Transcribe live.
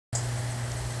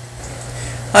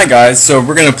Hi guys, so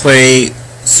we're gonna play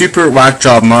Super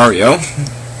Wackjob Mario.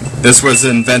 This was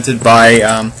invented by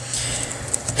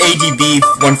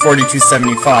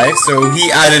adb140275, so he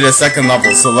added a second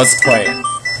level, so let's play.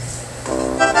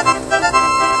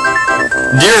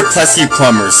 Dear Plessy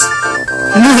Plumbers,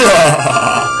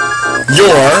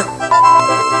 your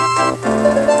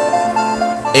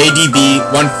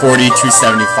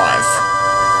adb140275.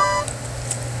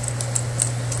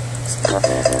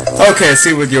 Okay, let's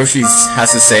see what Yoshi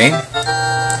has to say.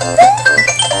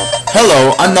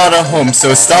 Hello, I'm not at home,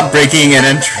 so stop breaking and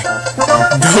entering.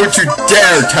 Don't you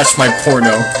dare touch my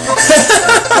porno.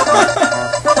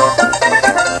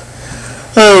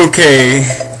 Okay.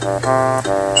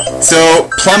 So,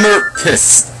 plumber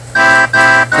pissed.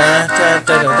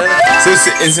 So it's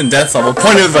the instant death level.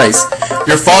 Point of advice.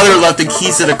 Your father left the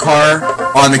keys to the car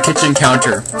on the kitchen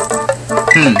counter.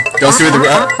 Don't see what the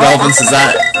relevance is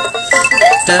at.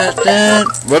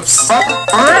 Whoops.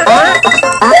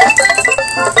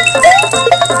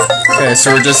 Okay,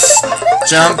 so we're just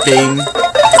jumping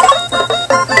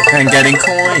and getting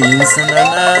coins.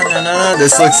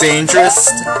 This looks dangerous.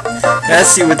 Let's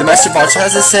see what the message box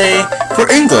has to say. For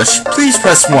English, please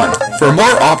press 1. For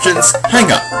more options,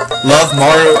 hang up. Love,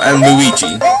 Mario and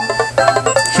Luigi.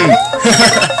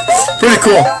 Pretty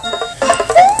cool.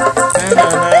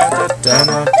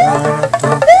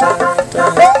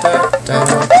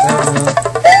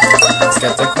 Let's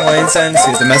get the coins and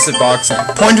see the message box.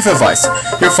 Point of advice.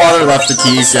 Your father left the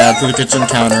keys, to the kitchen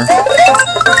counter.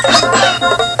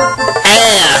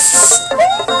 Ass!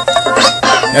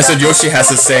 That's what Yoshi has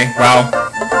to say. Wow.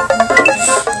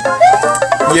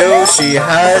 Yoshi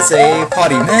has a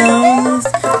potty mouth.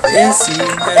 Is he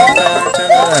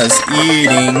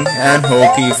eating and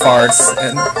hope he farts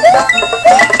and...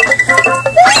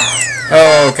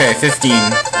 Oh, okay, 15.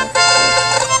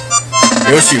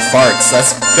 Yoshi farts.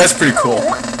 That's pretty cool.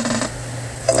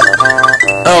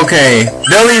 Okay,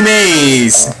 Billy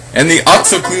Mays and the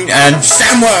Oxoclean and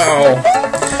Samuel.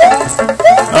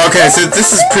 Okay, so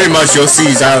this is pretty much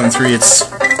Yoshi's Island 3. It's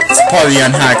probably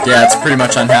unhacked. Yeah, it's pretty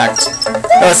much unhacked.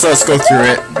 Let's go through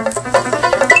it.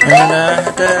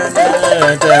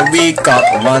 We got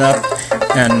one up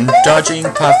and dodging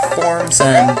platforms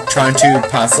and trying to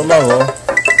pass a level.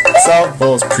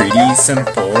 Solvable's pretty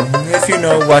simple if you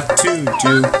know what to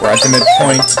do. We're at the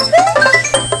midpoint.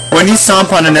 When you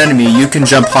stomp on an enemy, you can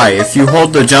jump high. If you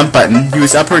hold the jump button,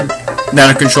 use up or down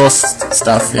to control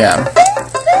stuff. Yeah,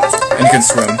 and you can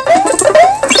swim.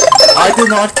 I did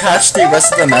not catch the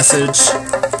rest of the message.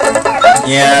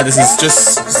 Yeah, this is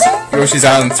just Yoshi's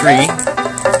Island 3.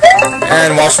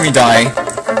 And watch me die.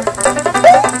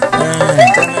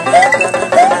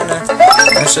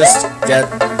 Let's just get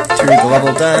to the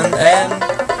level done and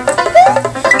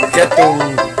get the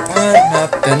one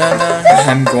up.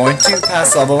 I'm going to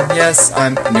pass level. Yes,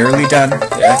 I'm nearly done.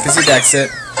 Yeah, because you exit.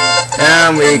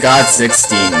 And we got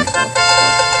 16.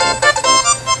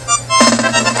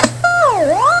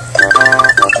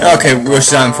 Okay,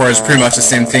 Yoshi's Island 4 is pretty much the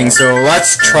same thing, so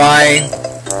let's try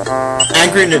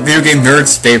Angry Video Game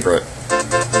Nerd's favorite.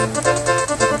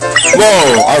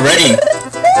 Whoa, already?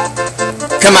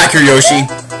 Come back here, Yoshi.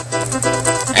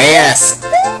 Yes.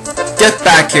 Get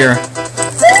back here.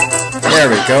 There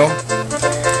we go.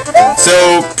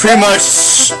 So, pretty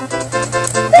much,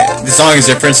 the song is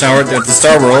different, so now we're at the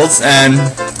Star Worlds, and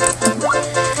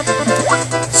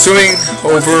swimming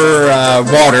over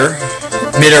water,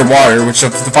 mid-air water, which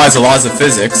defies the laws of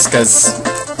physics, because,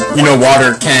 you know,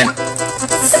 water can't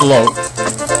float.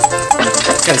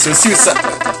 Okay, so let's see what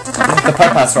the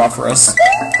pipe has to offer us.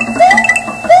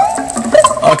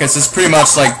 Okay, so it's pretty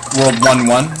much like World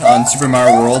 1-1 on Super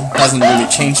Mario World. Hasn't really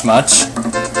changed much.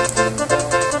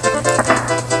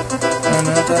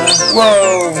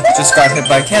 Whoa! Just got hit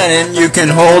by a cannon. You can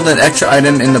hold an extra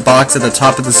item in the box at the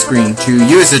top of the screen. To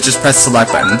use it, just press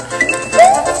select button.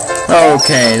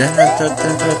 Okay.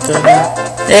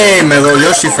 Hey, my little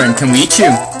Yoshi friend, can we eat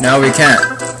you? No, we can't.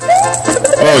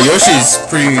 Oh, Yoshi's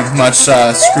pretty much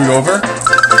screwed over.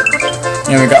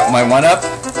 And we got my 1-up.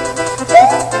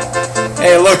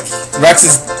 Hey, look, Rex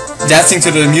is dancing to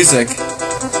the music.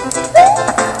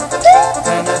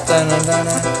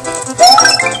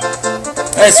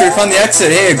 Hey, so we found the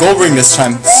exit. Hey, a gold ring this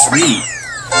time. Sweet.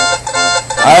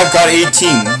 I've got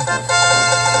 18.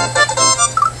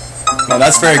 Well,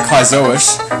 that's very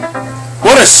Kaizo-ish.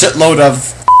 What a shitload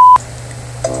of...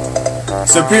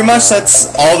 So pretty much that's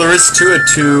all there is to it,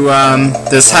 to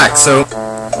this hack. So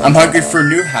I'm hungry for a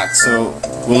new hack. So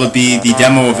will it be the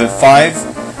demo of it 5,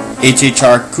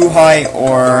 HHR Kuhai,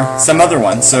 or some other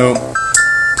one? So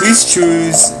please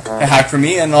choose a hack for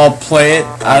me, and I'll play it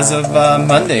as of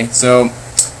Monday. So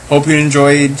Hope you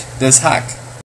enjoyed this hack.